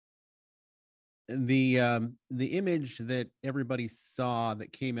The image that everybody saw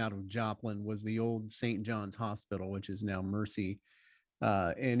that came out of Joplin was the old St. John's Hospital, which is now Mercy,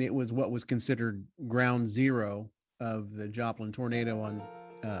 and it was what was considered ground zero of the Joplin tornado on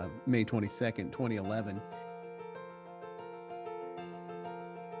May 22nd, 2011.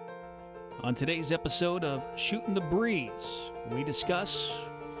 On today's episode of Shooting the Breeze, we discuss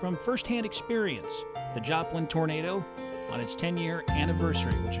from firsthand experience the Joplin tornado on its 10-year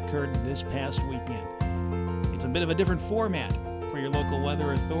anniversary, which occurred this past weekend. It's a bit of a different format for your local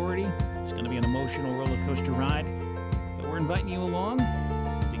weather authority. It's going to be an emotional roller coaster ride, but we're inviting you along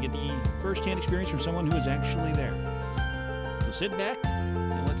to get the firsthand experience from someone who is actually there. So sit back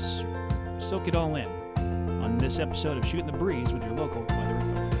and let's soak it all in on this episode of Shooting the Breeze with your local weather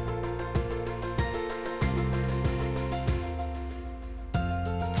authority.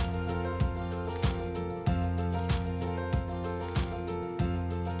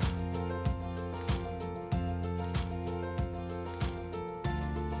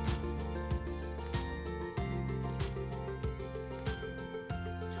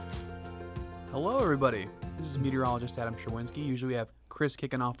 Hello, everybody. This is meteorologist Adam Sherwinski. Usually we have Chris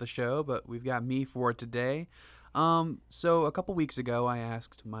kicking off the show, but we've got me for today. So a couple weeks ago, I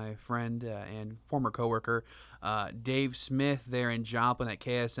asked my friend and former coworker, Dave Smith, there in Joplin at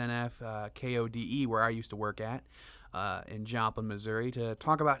KSNF, KODE, where I used to work at, in Joplin, Missouri, to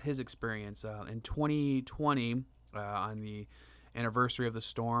talk about his experience. In 2020, on the anniversary of the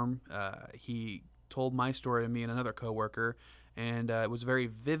storm, he told my story to me and another coworker, and it was very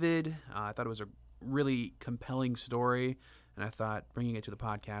vivid. I thought it was a really compelling story, and I thought bringing it to the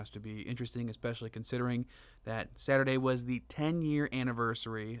podcast would be interesting, especially considering that Saturday was the 10-year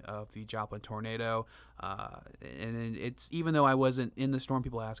anniversary of the Joplin tornado. And it's, even though I wasn't in the storm,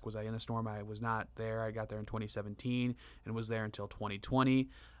 people ask, was I in the storm? I was not there. I got there in 2017 and was there until 2020.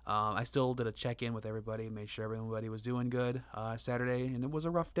 I still did a check-in with everybody, made sure everybody was doing good Saturday, and it was a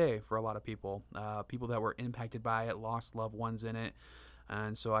rough day for a lot of people. People that were impacted by it lost loved ones in it.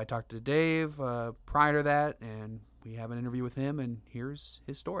 And so I talked to Dave prior to that, and we have an interview with him, and here's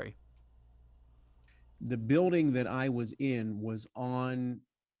his story. The building that I was in was on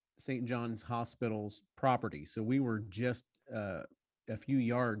St. John's Hospital's property, so we were just a few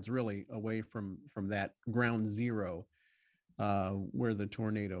yards really away from that ground zero, where the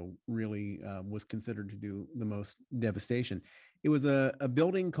tornado really was considered to do the most devastation. It was a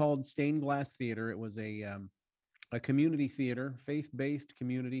building called Stained Glass Theater. It was a community theater, faith-based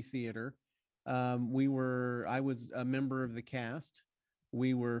community theater. I was a member of the cast.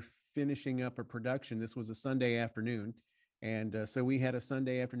 We were finishing up a production. This was a Sunday afternoon. And so we had a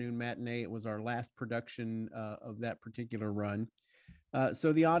Sunday afternoon matinee. It was our last production of that particular run.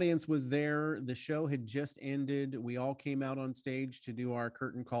 So the audience was there. The show had just ended. We all came out on stage to do our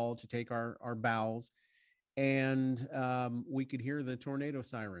curtain call, to take our bows. And we could hear the tornado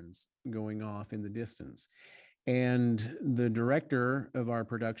sirens going off in the distance. And the director of our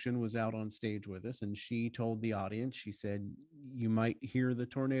production was out on stage with us, and she told the audience, she said, you might hear the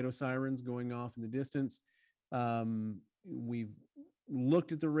tornado sirens going off in the distance. We've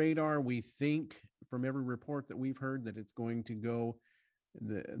looked at the radar. We think from every report that we've heard that it's going to go,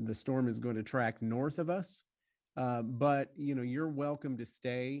 the storm is going to track north of us. But you're welcome to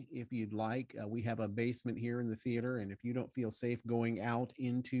stay if you'd like. We have a basement here in the theater, and if you don't feel safe going out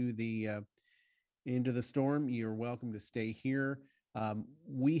into the storm, you're welcome to stay here.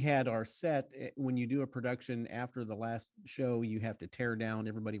 We had our set. When you do a production after the last show, you have to tear down.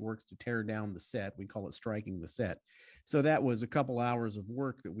 Everybody works to tear down the set. We call it striking the set. So that was a couple hours of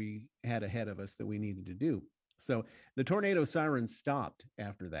work that we had ahead of us that we needed to do. So the tornado sirens stopped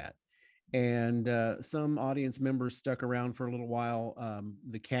after that. And some audience members stuck around for a little while.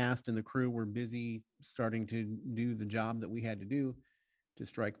 The cast and the crew were busy starting to do the job that we had to do to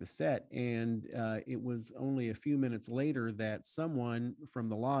strike the set. And it was only a few minutes later that someone from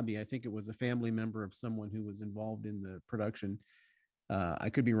the lobby, I think it was a family member of someone who was involved in the production, I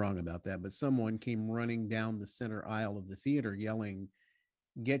could be wrong about that, but someone came running down the center aisle of the theater yelling,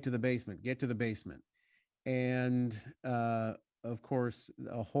 get to the basement, get to the basement. And of course,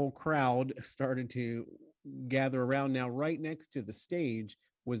 a whole crowd started to gather around. Now, right next to the stage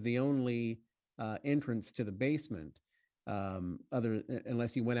was the only entrance to the basement,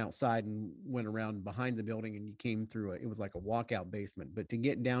 unless you went outside and went around behind the building and you came through it was like a walkout basement. But to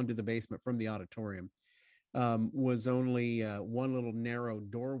get down to the basement from the auditorium was only one little narrow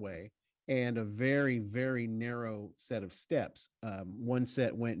doorway and a very, very narrow set of steps. One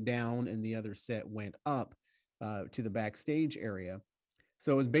set went down and the other set went up to the backstage area.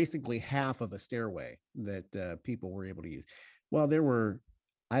 So it was basically half of a stairway that people were able to use. Well, there were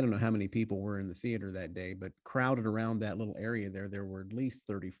I don't know how many people were in the theater that day, but crowded around that little area there were at least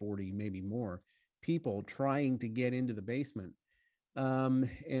 30, 40, maybe more people trying to get into the basement.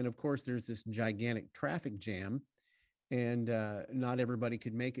 And of course, there's this gigantic traffic jam, and not everybody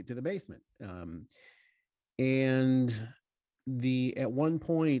could make it to the basement. And the at one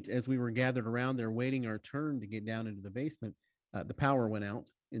point, as we were gathered around there waiting our turn to get down into the basement, the power went out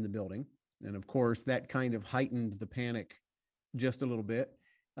in the building, and of course that kind of heightened the panic just a little bit.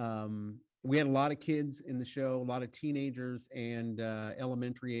 We had a lot of kids in the show, a lot of teenagers and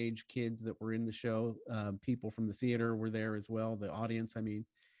elementary age kids that were in the show. People from the theater were there as well, the audience, I mean,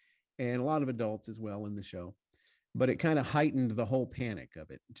 and a lot of adults as well in the show. But it kind of heightened the whole panic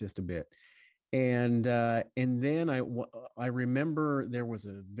of it just a bit. And then I remember there was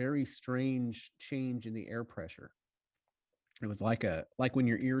a very strange change in the air pressure. It was like when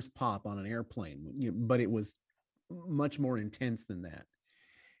your ears pop on an airplane, but it was much more intense than that.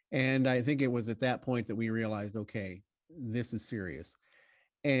 And I think it was at that point that we realized, okay, this is serious.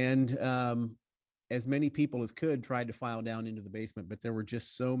 And as many people as could tried to file down into the basement, but there were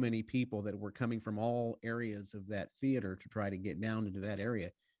just so many people that were coming from all areas of that theater to try to get down into that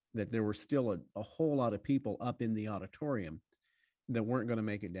area that there were still a whole lot of people up in the auditorium that weren't going to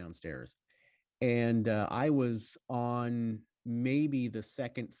make it downstairs. And I was on maybe the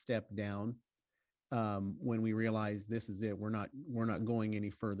second step down when we realized this is it. We're not going any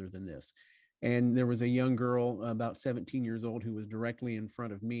further than this. And there was a young girl, about 17 years old, who was directly in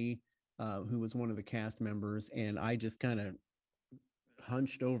front of me, who was one of the cast members, and I just kind of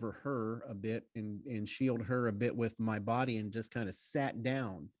hunched over her a bit and shielded her a bit with my body and just kind of sat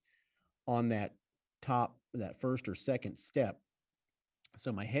down on that first or second step.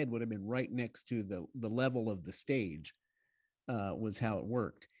 So my head would have been right next to the level of the stage, was how it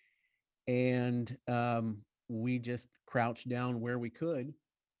worked. And we just crouched down where we could.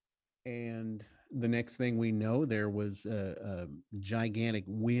 And the next thing we know, there was a gigantic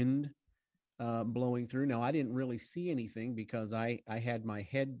wind blowing through. Now, I didn't really see anything because I had my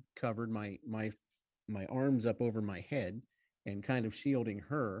head covered, my arms up over my head and kind of shielding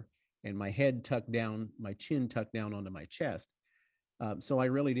her, and my head tucked down, my chin tucked down onto my chest. So I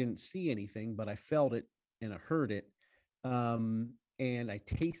really didn't see anything, but I felt it and I heard it. And I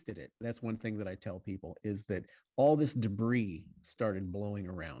tasted it. That's one thing that I tell people is that all this debris started blowing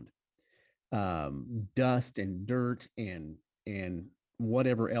around. Dust and dirt and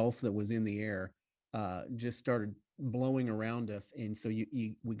whatever else that was in the air just started blowing around us. And so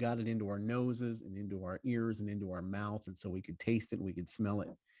we got it into our noses and into our ears and into our mouth. And so we could taste it, and we could smell it.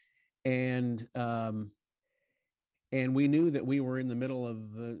 And we knew that we were in the middle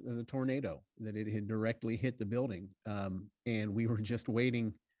of the tornado, that it had directly hit the building. And we were just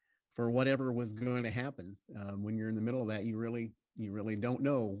waiting for whatever was going to happen. When you're in the middle of that, you really don't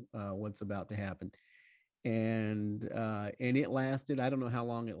know what's about to happen. And it lasted, I don't know how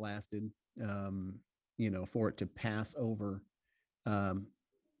long it lasted, for it to pass over,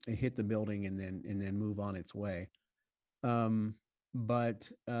 it hit the building and then move on its way.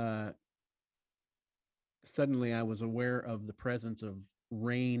 But suddenly I was aware of the presence of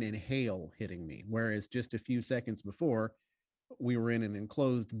rain and hail hitting me, whereas just a few seconds before we were in an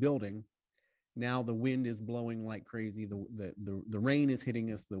enclosed building. Now the wind is blowing like crazy. The rain is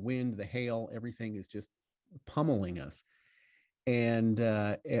hitting us, the wind, the hail, everything is just pummeling us. And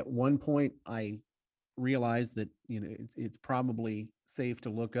at one point I realized that, it's probably safe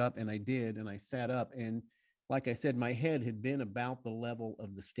to look up, and I did, and I sat up, and like I said, my head had been about the level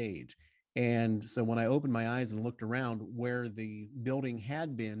of the stage. And so when I opened my eyes and looked around where the building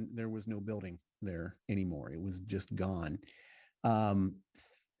had been, there was no building there anymore. It was just gone.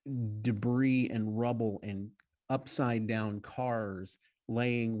 Debris and rubble and upside down cars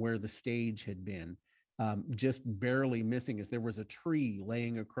laying where the stage had been, just barely missing us. There was a tree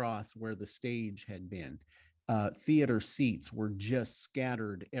laying across where the stage had been. Theater seats were just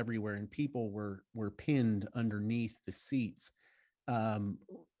scattered everywhere, and people were pinned underneath the seats.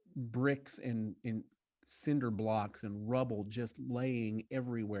 Bricks and cinder blocks and rubble just laying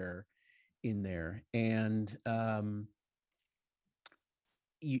everywhere in there. And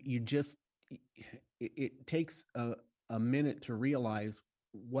you just, it takes a minute to realize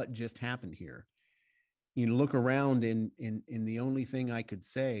what just happened here. You look around, and the only thing I could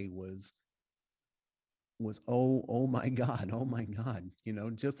say was oh my God, oh my God.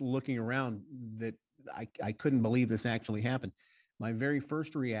 Just looking around, that I couldn't believe this actually happened. My very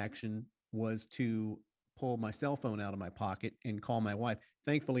first reaction was to pull my cell phone out of my pocket and call my wife.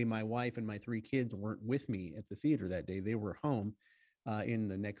 Thankfully, my wife and my 3 kids weren't with me at the theater that day. They were home in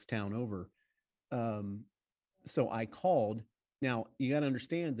the next town over. So I called, Now, you got to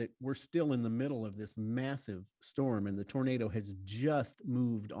understand that we're still in the middle of this massive storm, and the tornado has just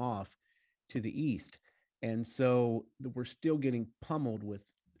moved off to the east. And so we're still getting pummeled with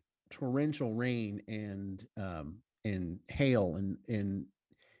torrential rain and hail, and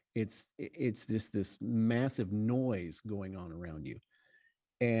it's just this massive noise going on around you.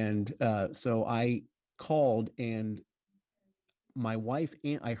 And so I called, and my wife,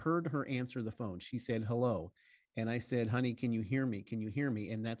 I heard her answer the phone. She said, hello. And I said, honey, can you hear me? Can you hear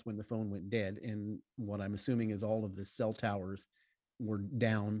me? And that's when the phone went dead. And what I'm assuming is all of the cell towers were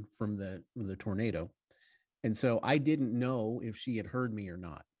down from the tornado. And so I didn't know if she had heard me or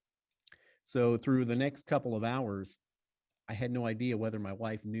not. So through the next couple of hours, I had no idea whether my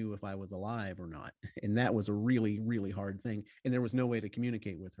wife knew if I was alive or not. And that was a really, really hard thing. And there was no way to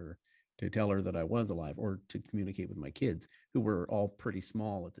communicate with her to tell her that I was alive, or to communicate with my kids, who were all pretty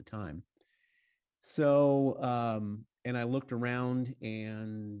small at the time. So, and I looked around,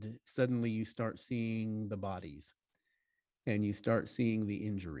 and suddenly you start seeing the bodies, and you start seeing the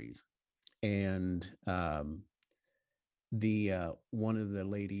injuries. And the one of the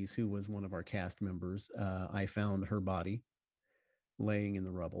ladies who was one of our cast members, I found her body laying in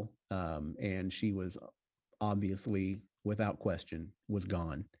the rubble, and she was obviously, without question, was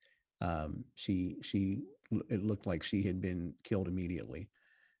gone. She it looked like she had been killed immediately.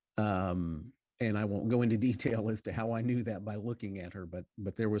 And I won't go into detail as to how I knew that by looking at her,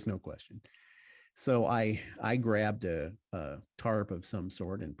 but there was no question. So I grabbed a tarp of some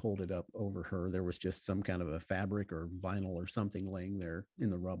sort and pulled it up over her. There was just some kind of a fabric or vinyl or something laying there in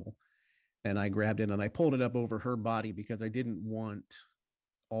the rubble. And I grabbed it and I pulled it up over her body because I didn't want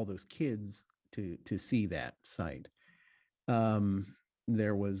all those kids to see that sight.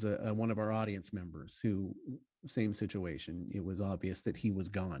 There was one of our audience members who, same situation. It was obvious that he was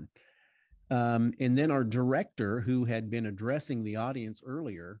gone. And then our director, who had been addressing the audience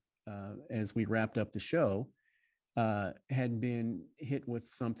earlier, as we wrapped up the show, had been hit with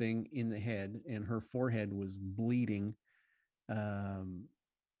something in the head, and her forehead was bleeding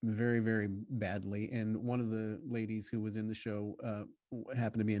very, very badly. And one of the ladies who was in the show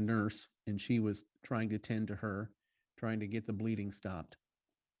happened to be a nurse, and she was trying to tend to her, trying to get the bleeding stopped.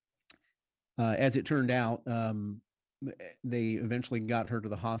 As it turned out, they eventually got her to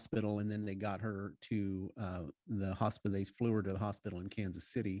the hospital, and then they got her to the hospital. They flew her to the hospital in Kansas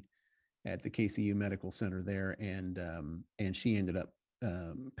City at the KCU Medical Center there, and she ended up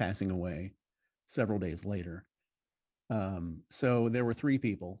passing away several days later. So there were 3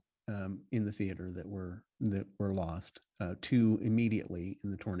 people in the theater that were lost, 2 immediately in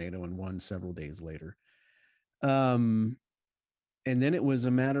the tornado, and 1 several days later. And then it was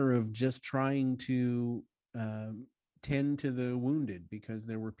a matter of just trying to tend to the wounded, because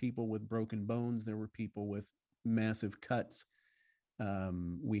there were people with broken bones, there were people with massive cuts.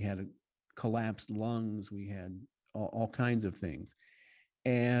 We had collapsed lungs, we had all kinds of things.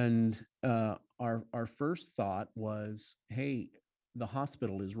 And our first thought was, hey, the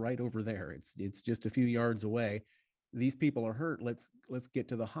hospital is right over there. It's just a few yards away. These people are hurt. Let's get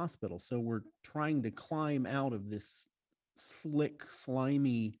to the hospital. So we're trying to climb out of this slick,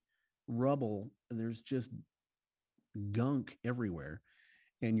 slimy rubble. There's just gunk everywhere,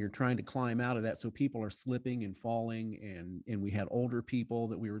 and you're trying to climb out of that. So people are slipping and falling, and we had older people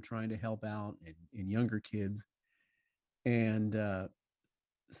that we were trying to help out, and younger kids. And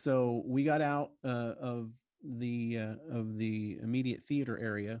so we got out of the immediate theater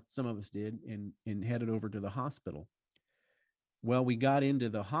area. Some of us did, and headed over to the hospital. Well, we got into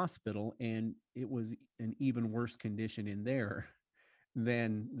the hospital, and it was an even worse condition in there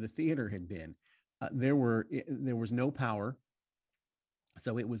than the theater had been. There was no power,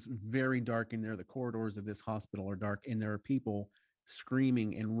 so it was very dark in there. The corridors of this hospital are dark, and there are people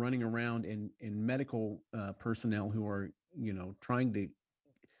screaming and running around, and medical personnel who are, trying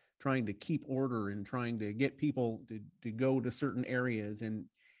to keep order and trying to get people to go to certain areas, and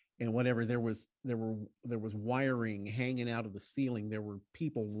whatever. There was wiring hanging out of the ceiling. There were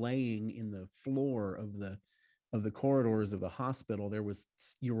people laying in the floor of the corridors of the hospital.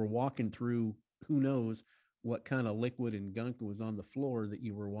 You were walking through, who knows what kind of liquid and gunk was on the floor that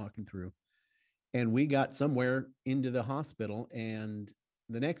you were walking through. And we got somewhere into the hospital, and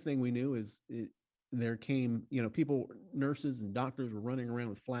the next thing we knew is there came, people, nurses and doctors were running around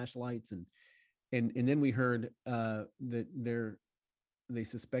with flashlights, and then we heard that they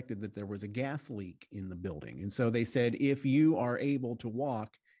suspected that there was a gas leak in the building. And so they said, if you are able to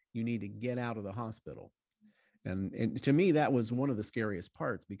walk, you need to get out of the hospital. And to me, that was one of the scariest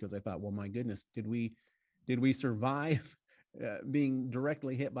parts, because I thought, well, my goodness, did we survive being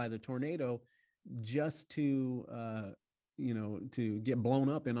directly hit by the tornado just to to get blown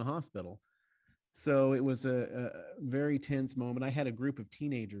up in a hospital. So it was a very tense moment. I had a group of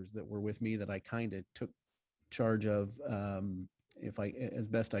teenagers that were with me that I kind of took charge of, if I as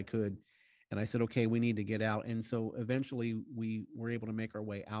best I could. And I said, okay, we need to get out. And so eventually we were able to make our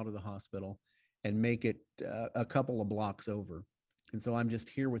way out of the hospital and make it a couple of blocks over. And so I'm just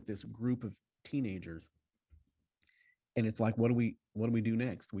here with this group of teenagers. And it's like, what do we do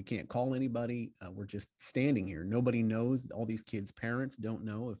next? We can't call anybody. We're just standing here. Nobody knows. All these kids' parents don't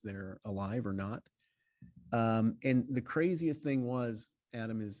know if they're alive or not. And the craziest thing was,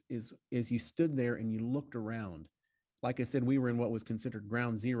 Adam, is you stood there and you looked around. Like I said, we were in what was considered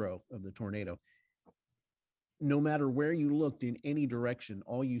ground zero of the tornado. No matter where you looked in any direction,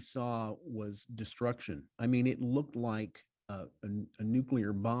 all you saw was destruction. I mean, it looked like a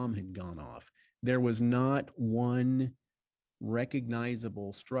nuclear bomb had gone off. There was not one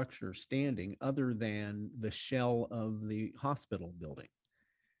recognizable structure standing other than the shell of the hospital building.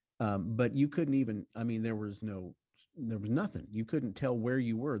 But you couldn't even, I mean, there was nothing. You couldn't tell where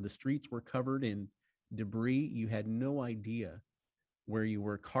you were. The streets were covered in debris. You had no idea where you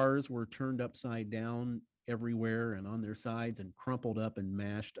were. Cars were turned upside down everywhere and on their sides and crumpled up and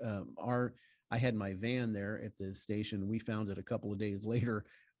mashed. I had my van there at the station. We found it a couple of days later,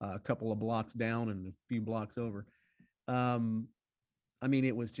 a couple of blocks down and a few blocks over. I mean,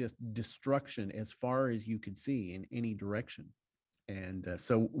 it was just destruction as far as you could see in any direction. And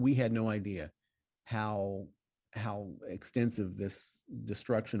so we had no idea how extensive this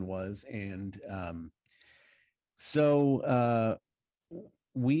destruction was. And so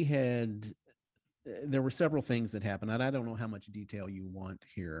we had there were several things that happened, and I don't know how much detail you want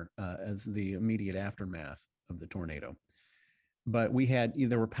here as the immediate aftermath of the tornado. But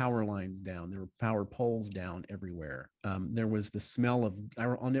there were power lines down, there were power poles down everywhere. There was the smell of,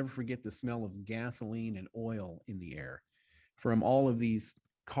 I'll never forget the smell of gasoline and oil in the air from all of these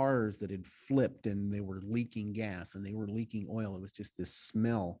cars that had flipped and they were leaking gas and they were leaking oil. It was just this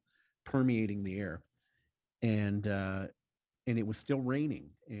smell permeating the air. And it was still raining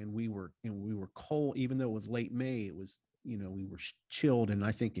and we were cold, even though it was late May. It was, we were chilled and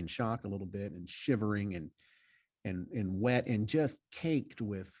I think in shock a little bit and shivering and wet and just caked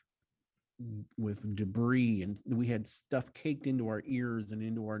with debris. And we had stuff caked into our ears and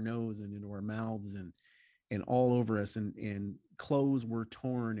into our nose and into our mouths and all over us, and clothes were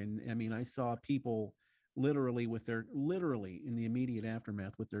torn. And I mean, I saw people literally in the immediate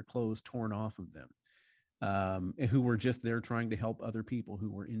aftermath with their clothes torn off of them, who were just there trying to help other people who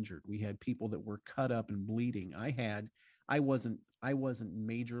were injured. We had people that were cut up and bleeding. I wasn't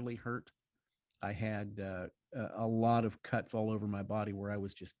majorly hurt. I had a lot of cuts all over my body where I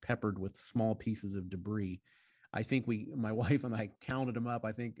was just peppered with small pieces of debris. I think my wife and I counted them up.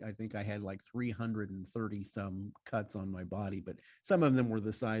 I think I had like 330 some cuts on my body, but some of them were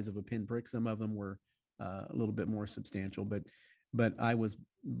the size of a pinprick. Some of them were a little bit more substantial, but I was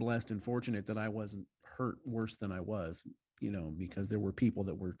blessed and fortunate that I wasn't hurt worse than I was, because there were people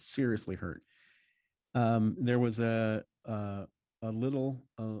that were seriously hurt. There was a little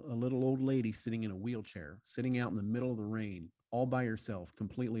old lady sitting in a wheelchair, sitting out in the middle of the rain, all by herself,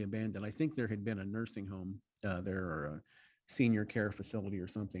 completely abandoned. I think there had been a nursing home there, or a senior care facility or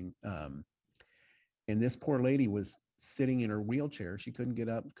something. And this poor lady was sitting in her wheelchair. She couldn't get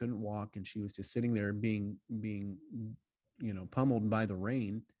up, couldn't walk, and she was just sitting there being pummeled by the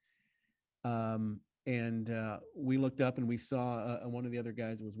rain. And we looked up and we saw one of the other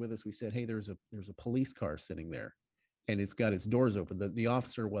guys that was with us. We said, "Hey, there's a police car sitting there, and it's got its doors open." The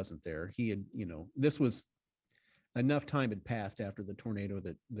officer wasn't there. He had, this was enough time had passed after the tornado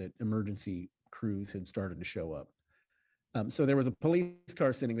that emergency crews had started to show up. So there was a police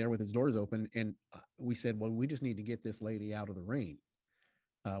car sitting there with its doors open, and we said, "Well, we just need to get this lady out of the rain.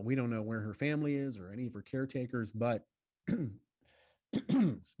 We don't know where her family is or any of her caretakers, but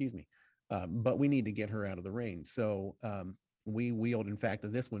excuse me, but we need to get her out of the rain." So we wheeled. In fact,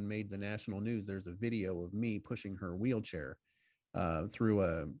 this one made the national news. There's a video of me pushing her wheelchair through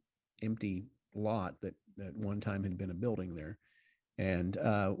a empty lot that one time had been a building there. And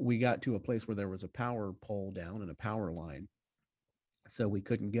we got to a place where there was a power pole down and a power line, so we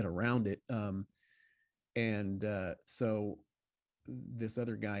couldn't get around it. So this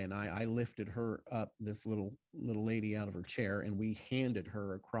other guy and I lifted her up, this little lady, out of her chair, and we handed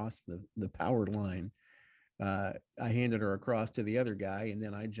her across the power line. I handed her across to the other guy, and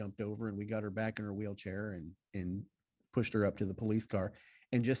then I jumped over and we got her back in her wheelchair and pushed her up to the police car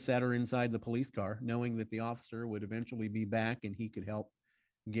and just sat her inside the police car, knowing that the officer would eventually be back and he could help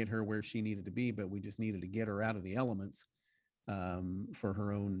get her where she needed to be. But we just needed to get her out of the elements for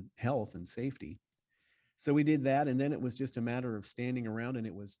her own health and safety. So we did that. And then it was just a matter of standing around, and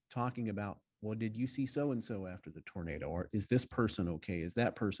it was talking about, well, did you see so and so after the tornado? Or is this person okay? Is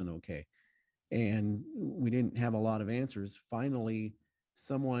that person okay? And we didn't have a lot of answers. Finally,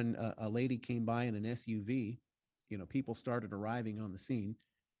 someone, a lady came by in an SUV. People started arriving on the scene,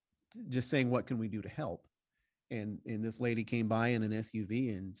 just saying, what can we do to help? And this lady came by in an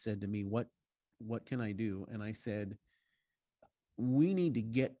SUV and said to me, what can I do? And I said, we need to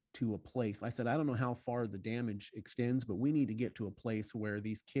get to a place. I said, I don't know how far the damage extends, but we need to get to a place where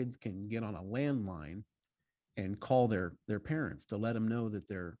these kids can get on a landline and call their parents to let them know that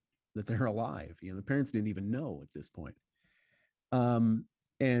they're alive. The parents didn't even know at this point.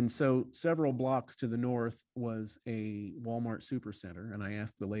 And so several blocks to the north was a Walmart Supercenter, and I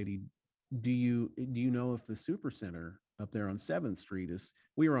asked the lady, do you know if the Supercenter up there on 7th Street is?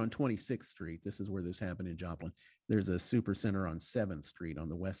 We were on 26th Street. This is where this happened in Joplin. There's a Supercenter on 7th Street on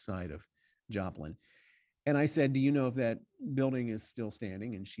the west side of Joplin. And I said, do you know if that building is still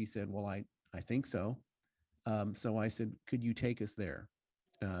standing? And she said, well, I think so. So I said, could you take us there?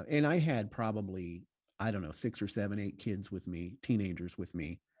 And I had probably, I don't know, 6 or 7, 8 kids with me, teenagers with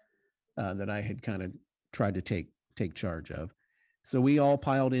me, that I had kind of tried to take charge of. So we all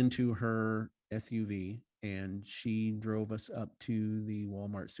piled into her SUV, and she drove us up to the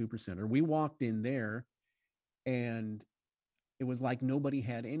Walmart Supercenter. We walked in there, and it was like nobody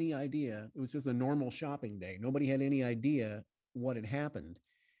had any idea. It was just a normal shopping day. Nobody had any idea what had happened.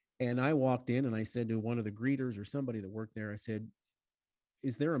 And I walked in and I said to one of the greeters or somebody that worked there, I said,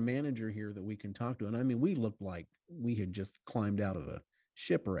 is there a manager here that we can talk to? And I mean, we looked like we had just climbed out of a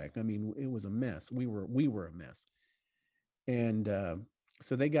shipwreck. I mean, it was a mess. We were a mess. And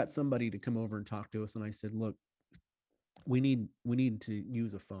so they got somebody to come over and talk to us. And I said, look, we need to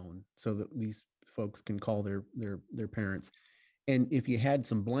use a phone so that these folks can call their parents. And if you had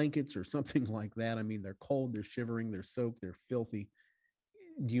some blankets or something like that, I mean, they're cold, they're shivering, they're soaked, they're filthy.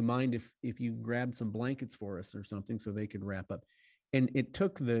 Do you mind if you grabbed some blankets for us or something so they could wrap up? And it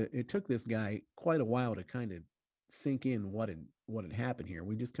took this guy quite a while to kind of sink in what had happened here.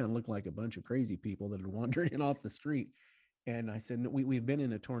 We just kind of looked like a bunch of crazy people that had wandered in off the street. And I said, no, we've been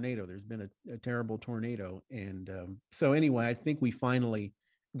in a tornado. There's been a terrible tornado. And so anyway, I think we finally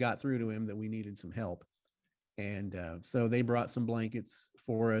got through to him that we needed some help. And so they brought some blankets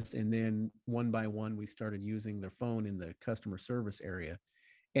for us. And then one by one, we started using their phone in the customer service area.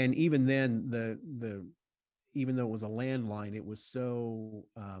 And even then, even though it was a landline, it was so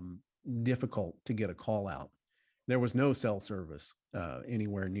difficult to get a call out. There was no cell service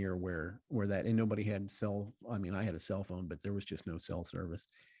anywhere near where that, and nobody had I mean, I had a cell phone, but there was just no cell service.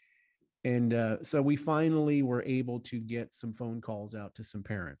 And so we finally were able to get some phone calls out to some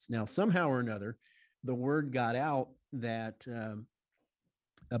parents. Now, somehow or another, the word got out that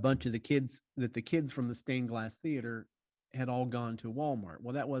a bunch of the kids from the Stained Glass Theater had all gone to Walmart.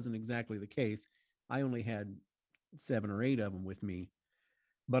 Well, that wasn't exactly the case. I only had 7 or 8 of them with me,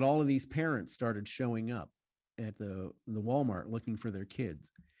 but all of these parents started showing up at the Walmart looking for their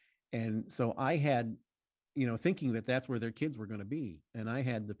kids. And so I had, thinking that that's where their kids were going to be. And I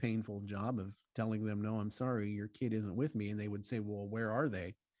had the painful job of telling them, no, I'm sorry, your kid isn't with me. And they would say, well, where are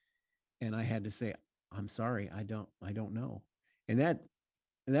they? And I had to say, I'm sorry, I don't know. And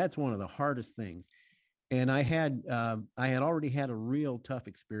that's one of the hardest things. And I had already had a real tough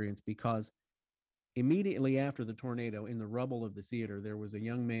experience because immediately after the tornado, in the rubble of the theater, there was a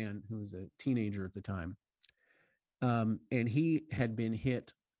young man who was a teenager at the time. And he had been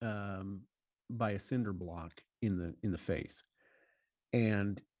hit by a cinder block in the face.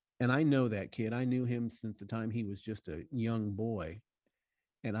 And I know that kid. I knew him since the time he was just a young boy.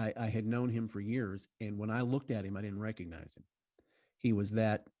 And I had known him for years. And when I looked at him, I didn't recognize him. He was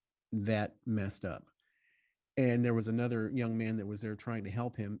that messed up. And there was another young man that was there trying to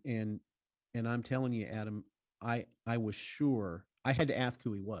help him. And I'm telling you, Adam, I was sure. I had to ask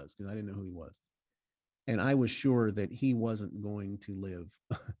who he was because I didn't know who he was. And I was sure that he wasn't going to live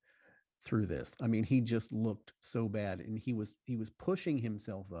through this. I mean, he just looked so bad, and he was pushing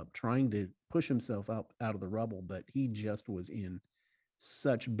himself up, trying to push himself up out of the rubble, but he just was in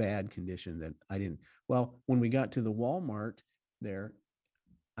such bad condition that I didn't. Well, when we got to the Walmart there,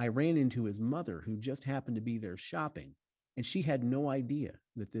 I ran into his mother, who just happened to be there shopping, and she had no idea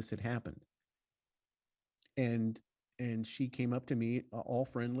that this had happened. And she came up to me all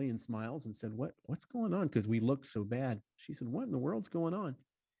friendly and smiles and said, what's going on? Because we looked so bad. She said, what in the world's going on?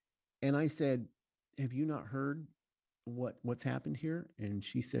 And I said, have you not heard what's happened here? And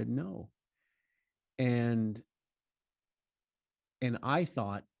she said, no. And I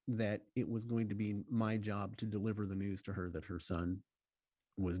thought that it was going to be my job to deliver the news to her that her son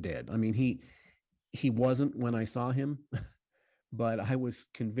was dead. I mean, He wasn't when I saw him, but I was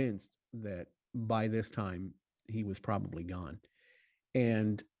convinced that by this time he was probably gone.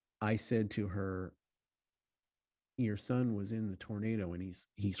 And I said to her, your son was in the tornado and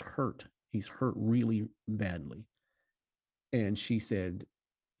he's hurt. He's hurt really badly. And she said,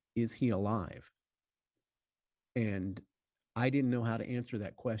 is he alive? And I didn't know how to answer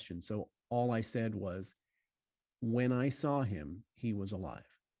that question. So all I said was, when I saw him, he was alive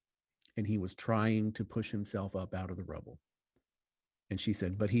and he was trying to push himself up out of the rubble. And she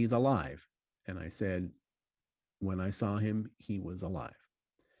said, but he's alive. And I said, when I saw him, he was alive.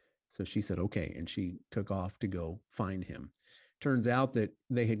 So she said, okay. And she took off to go find him. Turns out that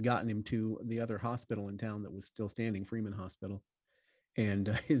they had gotten him to the other hospital in town that was still standing, Freeman Hospital. And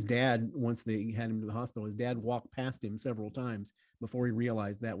his dad, once they had him to the hospital, his dad walked past him several times before he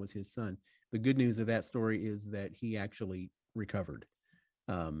realized that was his son. The good news of that story is that he actually recovered,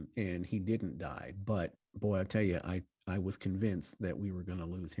 and he didn't die. But boy, I tell you, I was convinced that we were going to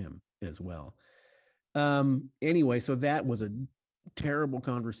lose him as well. Anyway, so that was a terrible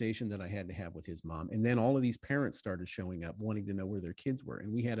conversation that I had to have with his mom. And then all of these parents started showing up wanting to know where their kids were.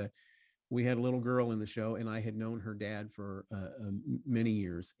 And we had a little girl in the show, and I had known her dad for many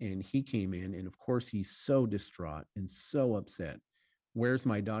years. And he came in, and of course he's so distraught and so upset. Where's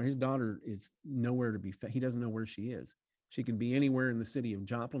my daughter? His daughter is nowhere to be found. He doesn't know where she is. She could be anywhere in the city of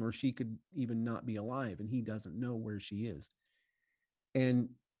Joplin, or she could even not be alive, and he doesn't know where she is. And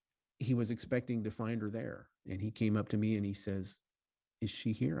he was expecting to find her there. And he came up to me and he says, is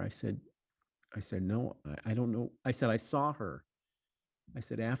she here? I said, no, I don't know. I said, I saw her. I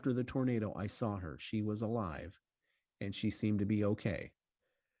said, after the tornado, I saw her. She was alive and she seemed to be okay,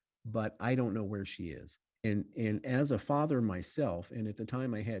 but I don't know where she is. And as a father myself, and at the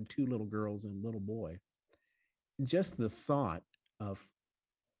time I had 2 little girls and a little boy, just the thought of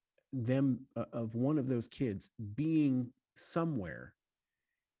them, of one of those kids being somewhere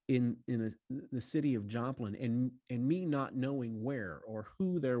in the city of Joplin, and me not knowing where or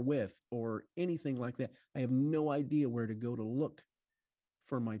who they're with or anything like that. I have no idea where to go to look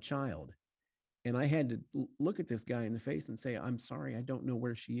for my child. And I had to look at this guy in the face and say, I'm sorry, I don't know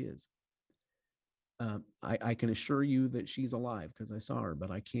where she is. I can assure you that she's alive because I saw her,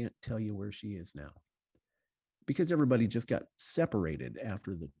 but I can't tell you where she is now, because everybody just got separated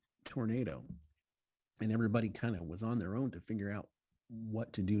after the tornado and everybody kind of was on their own to figure out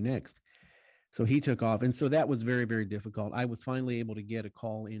what to do next. So he took off. And so that was very, very difficult. I was finally able to get a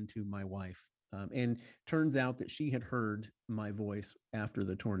call into my wife. And turns out that she had heard my voice after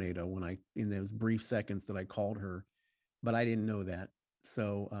the tornado in those brief seconds that I called her, but I didn't know that.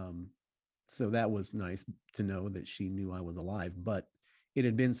 So that was nice to know that she knew I was alive, but it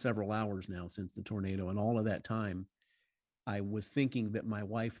had been several hours now since the tornado. And all of that time I was thinking that my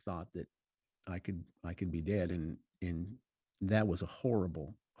wife thought that I could be dead. And that was a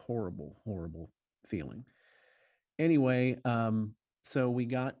horrible, horrible, horrible feeling. Anyway, so we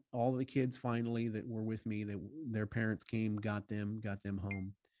got all the kids finally that were with me, that their parents came, got them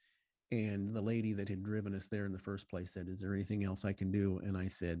home. And the lady that had driven us there in the first place said, is there anything else I can do? And I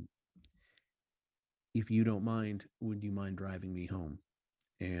said, if you don't mind, would you mind driving me home?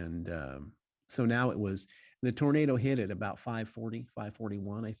 And so now it was, the tornado hit at about 5:40,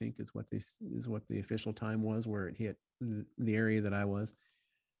 5:41, I think is what the official time was, where it hit the area that I was.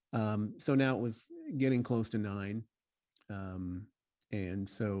 So now it was getting close to 9. And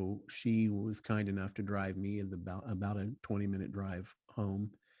so she was kind enough to drive me about a 20-minute drive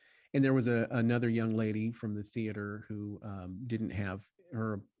home. And there was another young lady from the theater who didn't have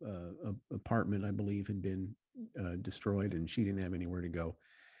her apartment, I believe, had been destroyed, and she didn't have anywhere to go.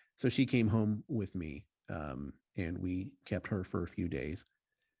 So she came home with me, and we kept her for a few days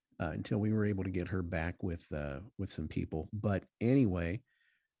until we were able to get her back with some people. But anyway,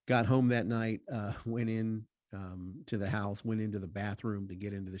 got home that night, went in to the house, went into the bathroom to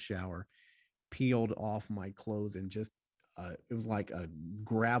get into the shower, peeled off my clothes, and just it was like a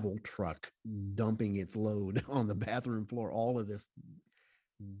gravel truck dumping its load on the bathroom floor. All of this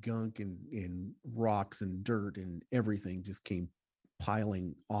gunk and rocks and dirt and everything just came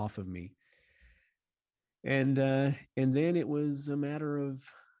piling off of me. And then it was a matter of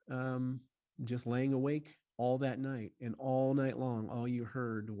just laying awake all that night, and all night long, all you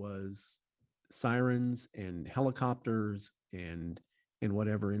heard was sirens and helicopters and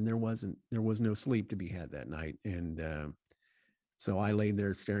whatever. And there was no sleep to be had that night. And so I laid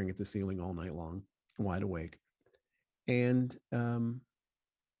there staring at the ceiling all night long, wide awake. And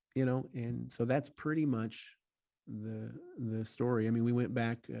and so that's pretty much the story. I mean, we went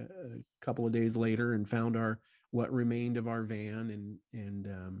back a couple of days later and found what remained of our van,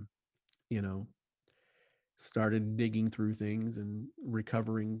 and started digging through things and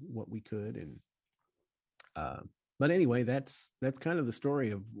recovering what we could. And but anyway, that's kind of the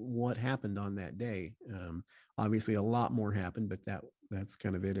story of what happened on that day. Obviously, a lot more happened, but that's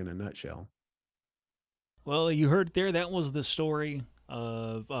kind of it in a nutshell. Well, you heard there. That was the story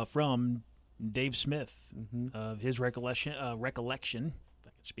of from Dave Smith of his recollection, if I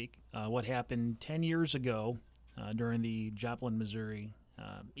could speak, what happened 10 years ago during the Joplin, Missouri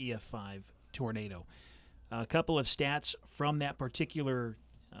EF5 tornado. A couple of stats from that particular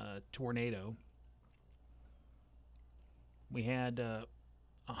tornado. We had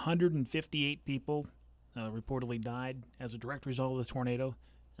 158 people reportedly died as a direct result of the tornado,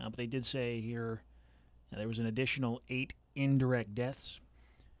 but they did say here there was an additional 8 indirect deaths.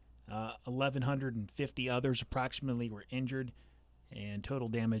 1,150 others approximately were injured, and total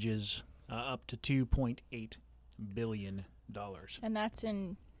damages up to $2.8 billion. And that's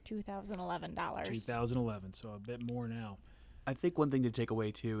in 2011 dollars. 2011, so a bit more now. I think one thing to take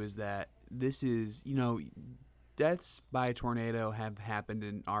away, too, is that this is, deaths by tornado have happened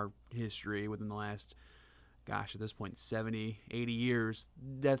in our history within the last, at this point, 70, 80 years.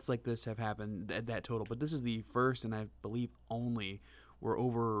 Deaths like this have happened at that total. But this is the first, and I believe only, where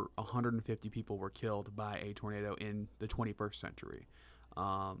over 150 people were killed by a tornado in the 21st century.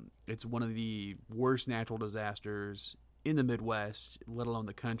 It's one of the worst natural disasters in the Midwest, let alone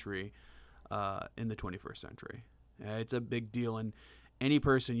the country, in the 21st century. It's a big deal, and any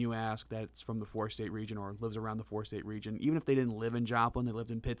person you ask that's from the four-state region or lives around the four-state region, even if they didn't live in Joplin, they lived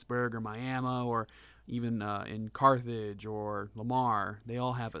in Pittsburgh or Miami or even in Carthage or Lamar, they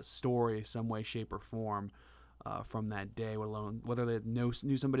all have a story some way, shape, or form from that day, whether they knew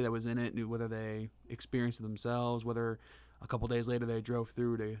somebody that was in it, whether they experienced it themselves, whether a couple days later they drove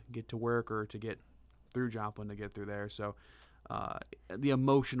through to get to work or to get through Joplin to get through there. So the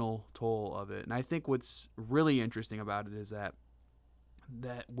emotional toll of it. And I think what's really interesting about it is that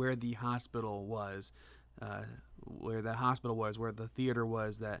where the hospital was, where the theater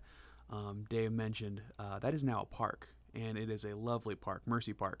was that Dave mentioned, that is now a park, and it is a lovely park,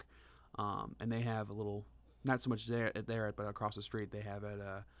 Mercy Park. And they have a little, not so much there, but across the street they have at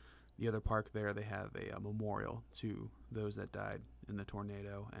the other park there, they have a memorial to those that died in the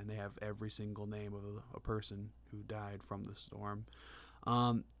tornado, and they have every single name of a person who died from the storm.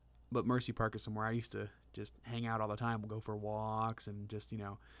 But Mercy Park is somewhere I used to just hang out all the time. We'll go for walks and just,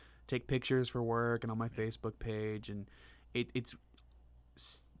 take pictures for work and on my Facebook page. And it's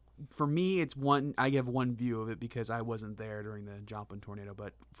for me, it's I have one view of it because I wasn't there during the Joplin tornado.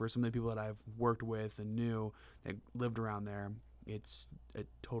 But for some of the people that I've worked with and knew that lived around there, it's a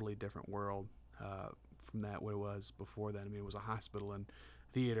totally different world from what it was before then. I mean, it was a hospital and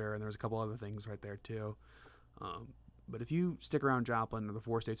theater, and there was a couple other things right there too. But if you stick around Joplin or the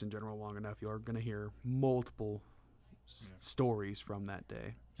four states in general long enough, you're going to hear multiple stories from that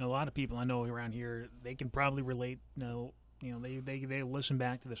day. A lot of people I know around here, they can probably relate. They listen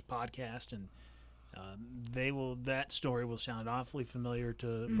back to this podcast, and that story will sound awfully familiar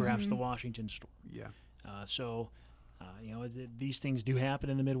to perhaps the Washington story. Yeah. These things do happen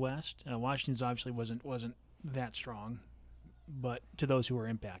in the Midwest. Washington's obviously wasn't that strong, but to those who are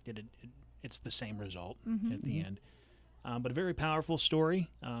impacted, it's the same result at the end. But a very powerful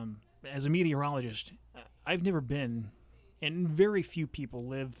story. As a meteorologist, I've never been, and very few people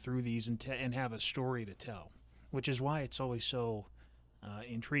live through these and have a story to tell, which is why it's always so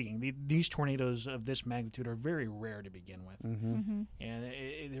intriguing. These tornadoes of this magnitude are very rare to begin with. And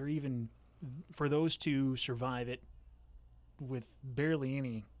they're even, for those to survive it with barely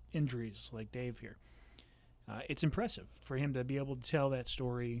any injuries like Dave here, it's impressive for him to be able to tell that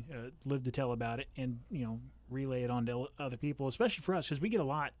story, live to tell about it, and relay it on to other people, especially for us, because we get a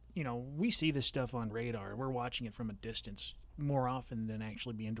lot. We see this stuff on radar. We're watching it from a distance more often than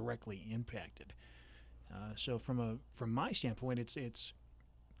actually being directly impacted. So from my standpoint, it's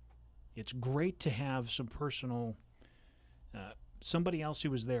great to have some personal somebody else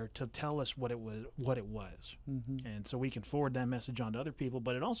who was there to tell us what it was, and so we can forward that message on to other people.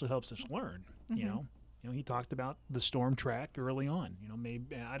 But it also helps us learn. He talked about the storm track early on.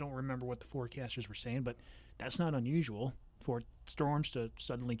 Maybe I don't remember what the forecasters were saying, but that's not unusual for storms to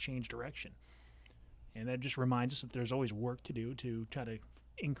suddenly change direction. And that just reminds us that there's always work to do to try to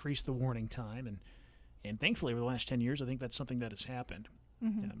increase the warning time. And thankfully, over the last 10 years, I think that's something that has happened.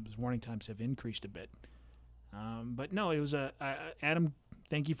 Warning times have increased a bit. But no, it was Adam,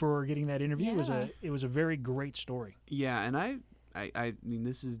 thank you for getting that interview. Yeah. It was a very great story. Yeah, and I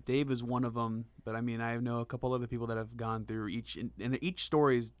mean, Dave is one of them, but I mean, I know a couple other people that have gone through each, and each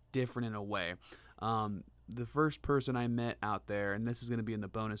story is different in a way. the first person I met out there, and this is going to be in the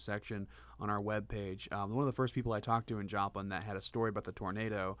bonus section on our webpage, one of the first people I talked to in Joplin that had a story about the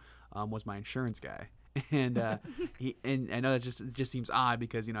tornado was my insurance guy. And and I know it just seems odd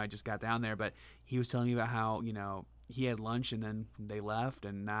because I just got down there, but he was telling me about how he had lunch and then they left,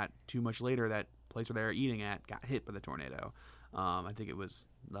 and not too much later that place where they were eating at got hit by the tornado. I think it was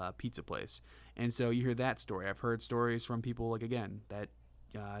the pizza place. And so you hear that story. I've heard stories from people that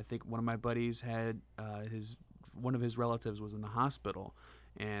I think one of my buddies had one of his relatives was in the hospital,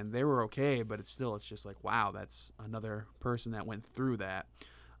 and they were okay, but it's just like, wow, that's another person that went through that.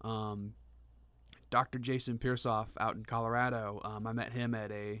 Dr. Jason Pearsoff out in Colorado, I met him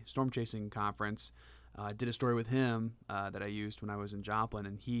at a storm chasing conference. Did a story with him that I used when I was in Joplin,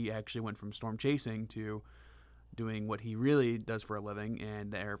 and he actually went from storm chasing to doing what he really does for a living,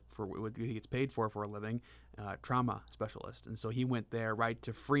 and for what he gets paid for a living, trauma specialist. And so he went there right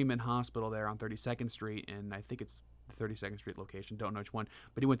to Freeman Hospital there on 32nd Street, and I think it's the 32nd Street location, don't know which one,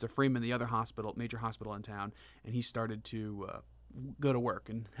 but he went to Freeman, the other hospital, major hospital in town, and he started to go to work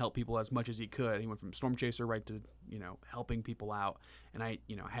and help people as much as he could. He went from storm chaser right to helping people out, and I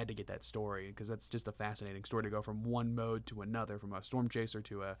had to get that story because that's just a fascinating story to go from one mode to another, from a storm chaser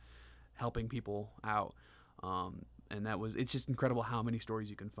to a helping people out. And it's just incredible how many stories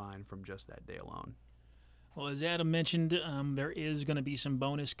you can find from just that day alone. Well, as Adam mentioned, there is going to be some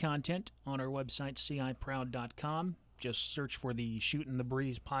bonus content on our website, ciproud.com. Just search for the Shootin' the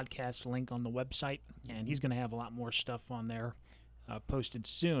Breeze podcast link on the website, and he's going to have a lot more stuff on there posted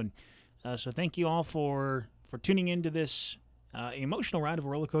soon. So thank you all for tuning into this emotional ride of a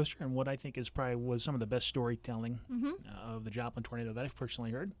roller coaster, and what I think was some of the best storytelling of the Joplin tornado that I've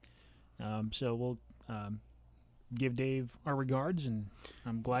personally heard. So we'll give Dave our regards, and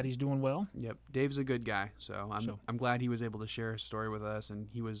I'm glad he's doing well. Yep, Dave's a good guy, so I'm glad he was able to share his story with us, and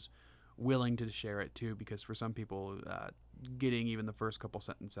he was willing to share it too, because for some people, getting even the first couple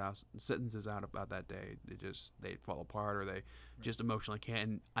sentences out about that day, they fall apart, or they just emotionally can't.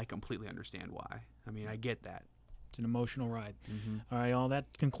 And I completely understand why. I mean, I get that. It's an emotional ride. All right, all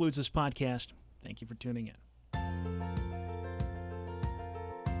that concludes this podcast. Thank you for tuning in.